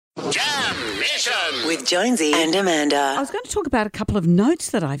Mission with Jonesy and Amanda. I was going to talk about a couple of notes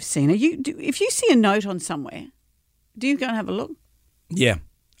that I've seen. If you see a note on somewhere, do you go and have a look? Yeah,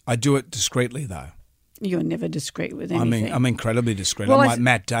 I do it discreetly though. You're never discreet with anything. I'm incredibly discreet. Well, I'm like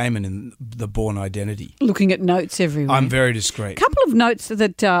Matt Damon in The Bourne Identity. Looking at notes everywhere. I'm very discreet. A couple of notes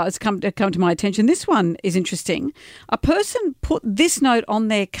that has come to my attention. This one is interesting. A person put this note on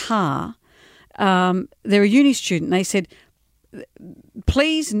their car. They're a uni student. They said,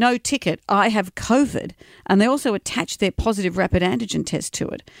 please, no ticket, I have COVID. And they also attached their positive rapid antigen test to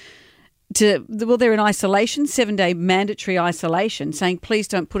it. They're in isolation, 7-day mandatory isolation, saying, please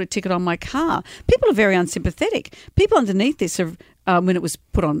don't put a ticket on my car. People are very unsympathetic. People underneath this, when it was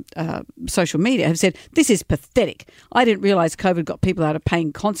put on social media, have said, this is pathetic. I didn't realise COVID got people out of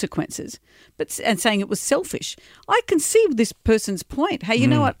paying consequences, and saying it was selfish. I can see this person's point. Hey, you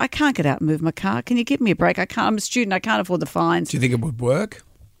know what? I can't get out and move my car. Can you give me a break? I'm a student. I can't afford the fines. Do you think it would work?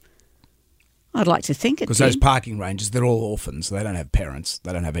 I'd like to think it Because did. those parking ranges, they're all orphans. They don't have parents.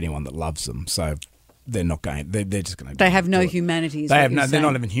 They don't have anyone that loves them. So they're not going. They're just going to. They have no humanity. They have no. They're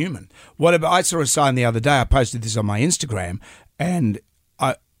not even human. I saw a sign the other day. I posted this on my Instagram, and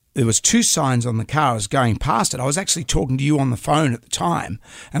there was 2 signs on the car. I was going past it. I was actually talking to you on the phone at the time,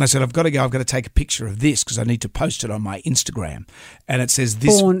 and I said, I've got to go. I've got to take a picture of this because I need to post it on my Instagram. And it says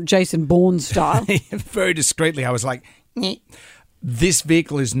this. Jason Bourne style. Very discreetly, I was like, Nyeh. This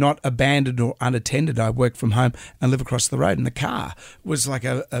vehicle is not abandoned or unattended. I work from home and live across the road. And the car was like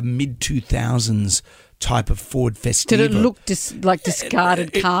a mid-2000s type of Ford Festiva. Did it look like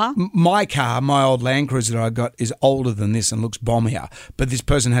discarded car? My car, my old Land Cruiser that I got, is older than this and looks bombier. But this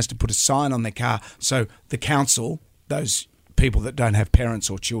person has to put a sign on their car so the council, those people that don't have parents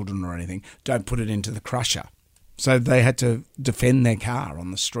or children or anything, don't put it into the crusher. So they had to defend their car on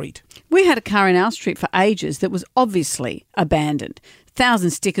the street. We had a car in our street for ages that was obviously abandoned.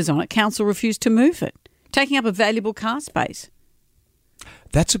 1,000 stickers on it. Council refused to move it, taking up a valuable car space.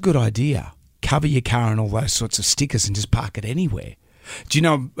 That's a good idea. Cover your car in all those sorts of stickers and just park it anywhere. Do you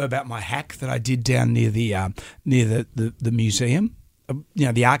know about my hack that I did down near the museum?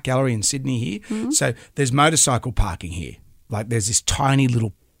 The art gallery in Sydney here. Mm-hmm. So there's motorcycle parking here. Like there's this tiny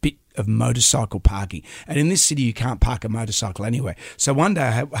little bit of motorcycle parking. And in this city, you can't park a motorcycle anywhere. So one day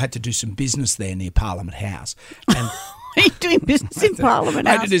I had to do some business there near Parliament House. And are you doing business in Parliament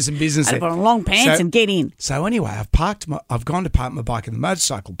House? I had to do some business there. I put on long pants and get in. So anyway, I've gone to park my bike in the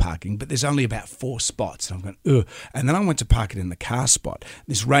motorcycle parking, but there's only about 4 spots. And I'm going, ugh. And then I went to park it in the car spot.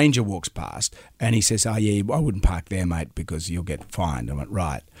 This ranger walks past and he says, oh, yeah, I wouldn't park there, mate, because you'll get fined. I went,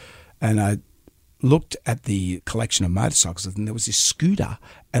 right. And I looked at the collection of motorcycles and there was this scooter,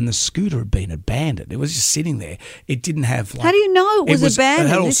 and the scooter had been abandoned. It was just sitting there. It didn't have How do you know it was abandoned?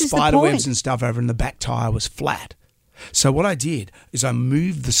 It had all this spider webs and stuff over, and the back tyre was flat. So what I did is I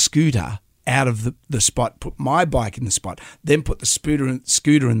moved the scooter out of the spot, put my bike in the spot, then put the scooter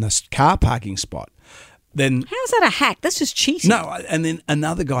in the car parking spot. Then how's that a hack? That's just cheating. No, and then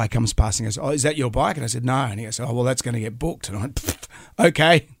another guy comes past and goes, oh, is that your bike? And I said, no. And he goes, oh, well, that's going to get booked. And I went,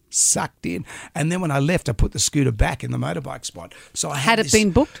 okay. Sucked in. And then when I left, I put the scooter back in the motorbike spot. So I had it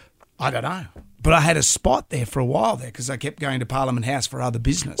been booked? I don't know. But I had a spot there for a while there because I kept going to Parliament House for other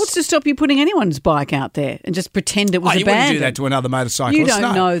business. What's to stop you putting anyone's bike out there and just pretend it was you abandoned? Wouldn't do that to another motorcyclist. You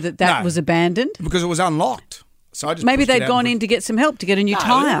don't know that was abandoned? Because it was unlocked. So I just maybe they'd gone in to get some help to get a new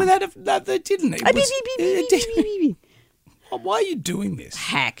tyre. No, they didn't. Why are you doing this?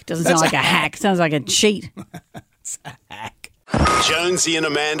 Hack. Doesn't sound like a hack. Sounds like a cheat. It's a hack. Jonesy and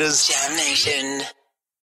Amanda's Jam Nation.